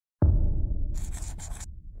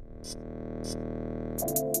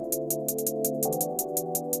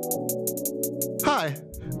Hi,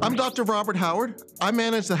 I'm Dr. Robert Howard. I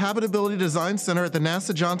manage the Habitability Design Center at the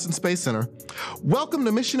NASA Johnson Space Center. Welcome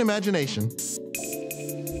to Mission Imagination.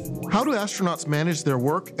 How do astronauts manage their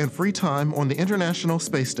work and free time on the International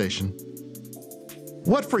Space Station?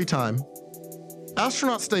 What free time?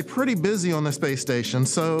 Astronauts stay pretty busy on the space station,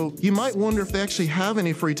 so you might wonder if they actually have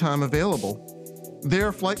any free time available. There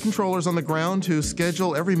are flight controllers on the ground who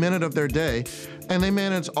schedule every minute of their day, and they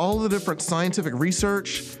manage all the different scientific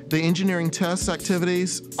research, the engineering tests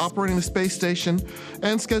activities, operating the space station,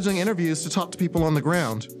 and scheduling interviews to talk to people on the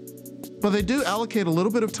ground. But they do allocate a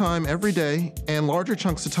little bit of time every day and larger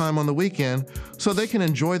chunks of time on the weekend so they can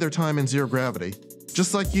enjoy their time in zero gravity.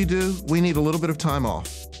 Just like you do, we need a little bit of time off.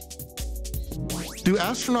 Do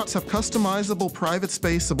astronauts have customizable private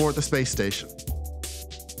space aboard the space station?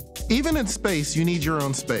 Even in space, you need your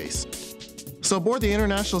own space. So aboard the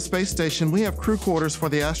International Space Station, we have crew quarters for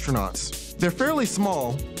the astronauts. They're fairly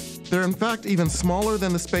small. They're in fact even smaller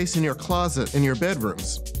than the space in your closet in your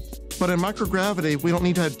bedrooms. But in microgravity, we don't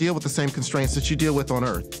need to deal with the same constraints that you deal with on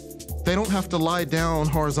Earth. They don't have to lie down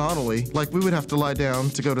horizontally like we would have to lie down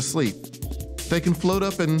to go to sleep. They can float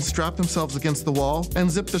up and strap themselves against the wall and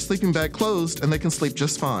zip their sleeping bag closed, and they can sleep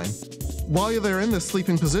just fine. While they're in this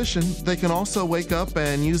sleeping position, they can also wake up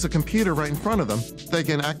and use a computer right in front of them. They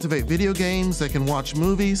can activate video games, they can watch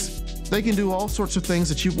movies, they can do all sorts of things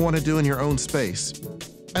that you want to do in your own space.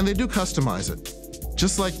 And they do customize it.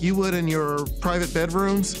 Just like you would in your private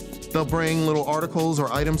bedrooms, they'll bring little articles or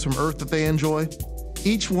items from Earth that they enjoy.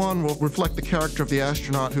 Each one will reflect the character of the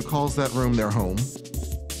astronaut who calls that room their home.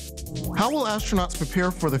 How will astronauts prepare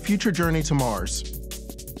for the future journey to Mars?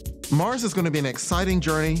 Mars is going to be an exciting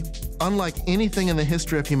journey, unlike anything in the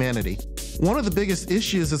history of humanity. One of the biggest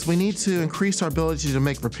issues is we need to increase our ability to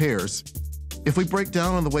make repairs. If we break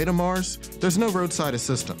down on the way to Mars, there's no roadside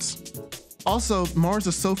assistance. Also, Mars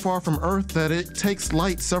is so far from Earth that it takes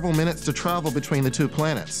light several minutes to travel between the two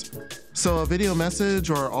planets. So a video message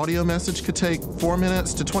or audio message could take 4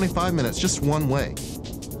 minutes to 25 minutes just one way.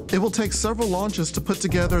 It will take several launches to put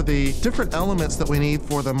together the different elements that we need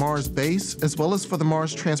for the Mars base as well as for the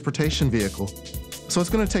Mars transportation vehicle. So it's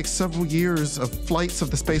going to take several years of flights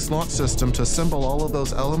of the Space Launch System to assemble all of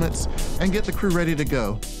those elements and get the crew ready to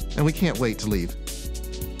go. And we can't wait to leave.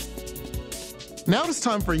 Now it's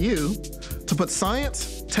time for you to put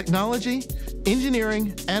science, technology,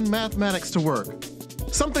 engineering, and mathematics to work.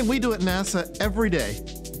 Something we do at NASA every day.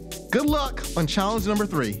 Good luck on challenge number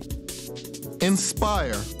 3.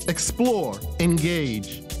 Inspire, explore,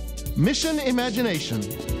 engage. Mission Imagination.